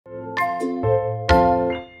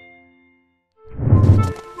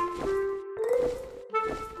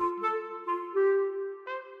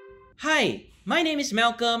Hi, my name is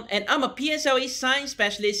Malcolm and I'm a PSLE Science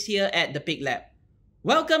Specialist here at the Pique Lab.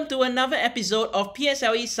 Welcome to another episode of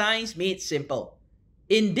PSLE Science Made Simple.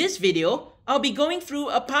 In this video, I'll be going through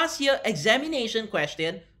a past year examination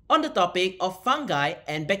question on the topic of fungi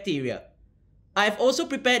and bacteria. I've also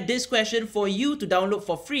prepared this question for you to download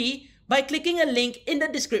for free by clicking a link in the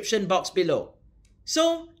description box below.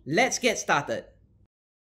 So, let's get started.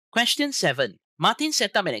 Question 7. Martin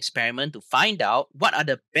set up an experiment to find out what are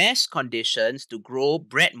the best conditions to grow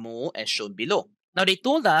bread mold as shown below. Now they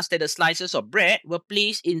told us that the slices of bread were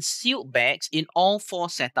placed in sealed bags in all 4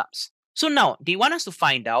 setups. So now they want us to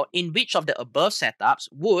find out in which of the above setups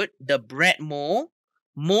would the bread mold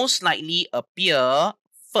most likely appear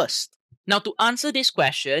first. Now to answer this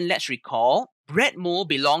question, let's recall bread mold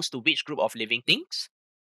belongs to which group of living things?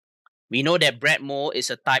 We know that bread mold is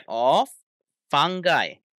a type of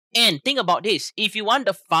fungi. And think about this, if you want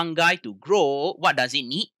the fungi to grow, what does it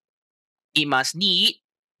need? It must need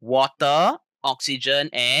water, oxygen,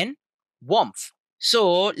 and warmth.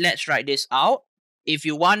 So let's write this out. If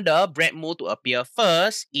you want the bread mold to appear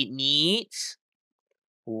first, it needs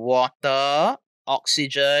water,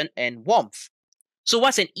 oxygen, and warmth. So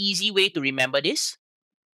what's an easy way to remember this?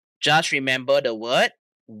 Just remember the word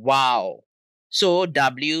wow. So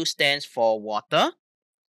W stands for water,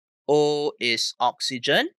 O is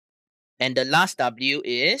oxygen, and the last W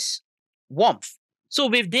is warmth. So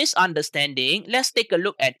with this understanding, let's take a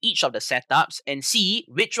look at each of the setups and see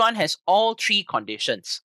which one has all 3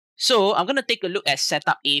 conditions. So I'm going to take a look at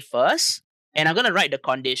setup A first, and I'm going to write the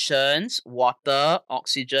conditions, water,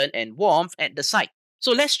 oxygen, and warmth at the side.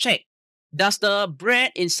 So let's check. Does the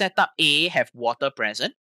bread in setup A have water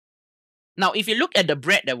present? Now, if you look at the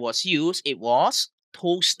bread that was used, it was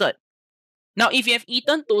toasted. Now, if you have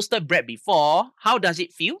eaten toasted bread before, how does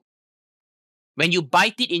it feel? When you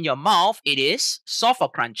bite it in your mouth, it is soft or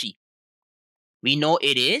crunchy? We know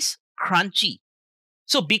it is crunchy.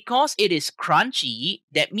 So because it is crunchy,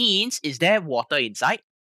 that means is there water inside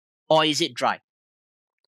or is it dry?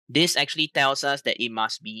 This actually tells us that it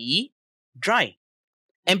must be dry.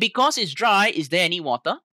 And because it's dry, is there any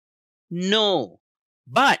water? No.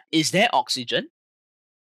 But is there oxygen?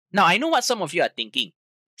 Now, I know what some of you are thinking.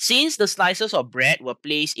 Since the slices of bread were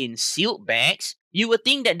placed in sealed bags, you would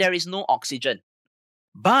think that there is no oxygen.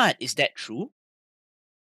 But is that true?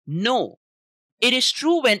 No. It is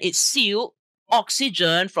true when it's sealed,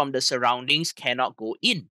 oxygen from the surroundings cannot go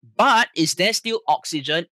in. But is there still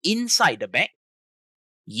oxygen inside the bag?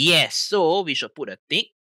 Yes, so we should put a tick.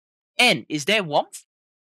 And is there warmth?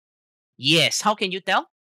 Yes, how can you tell?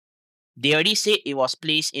 They already said it was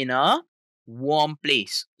placed in a warm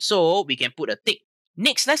place. So we can put a tick.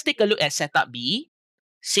 Next, let's take a look at setup B.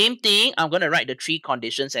 Same thing, I'm going to write the 3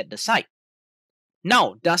 conditions at the side.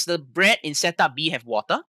 Now, does the bread in setup B have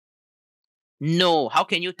water? No. How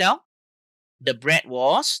can you tell? The bread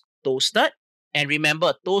was toasted. And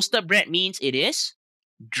remember, toasted bread means it is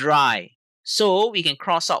dry. So we can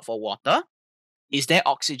cross out for water. Is there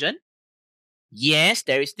oxygen? Yes,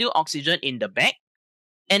 there is still oxygen in the bag.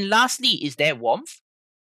 And lastly, is there warmth?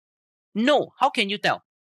 No. How can you tell?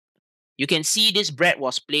 You can see this bread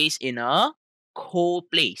was placed in a cold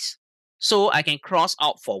place. So I can cross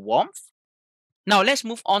out for warmth. Now let's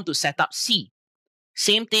move on to setup C.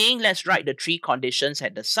 Same thing, let's write the 3 conditions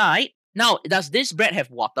at the side. Now, does this bread have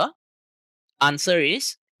water? Answer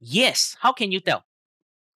is yes. How can you tell?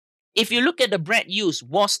 If you look at the bread used,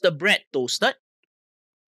 was the bread toasted?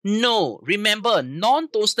 No. Remember,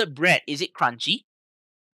 non-toasted bread, is it crunchy?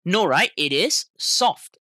 No, right? It is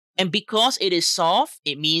soft. And because it is soft,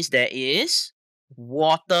 it means there is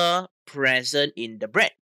water present in the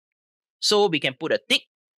bread. So we can put a tick.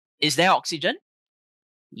 Is there oxygen?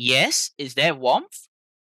 Yes. Is there warmth?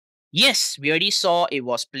 Yes, we already saw it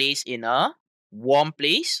was placed in a warm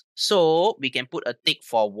place. So we can put a tick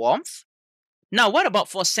for warmth. Now, what about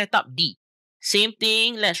for setup D? Same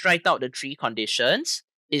thing, let's write out the 3 conditions.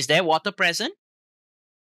 Is there water present?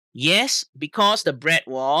 Yes, because the bread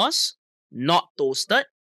was not toasted.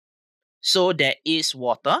 So there is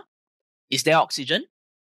water. Is there oxygen?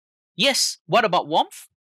 Yes. What about warmth?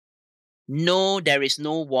 No, there is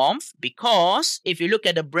no warmth because if you look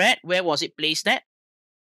at the bread, where was it placed at?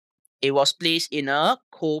 It was placed in a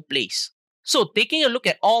cold place. So taking a look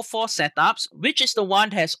at all 4 setups, which is the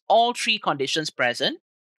one that has all 3 conditions present?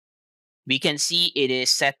 We can see it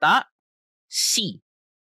is setup C.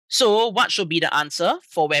 So what should be the answer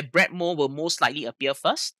for where bread mold will most likely appear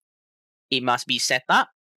first? It must be setup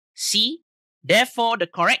C. Therefore, the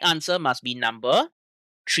correct answer must be number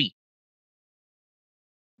 3.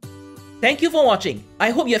 Thank you for watching.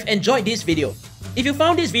 I hope you have enjoyed this video. If you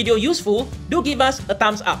found this video useful, do give us a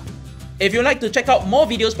thumbs up. If you'd like to check out more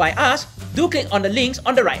videos by us, do click on the links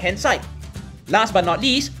on the right hand side. Last but not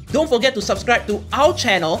least, don't forget to subscribe to our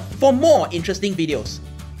channel for more interesting videos.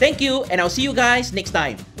 Thank you, and I'll see you guys next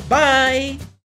time. Bye!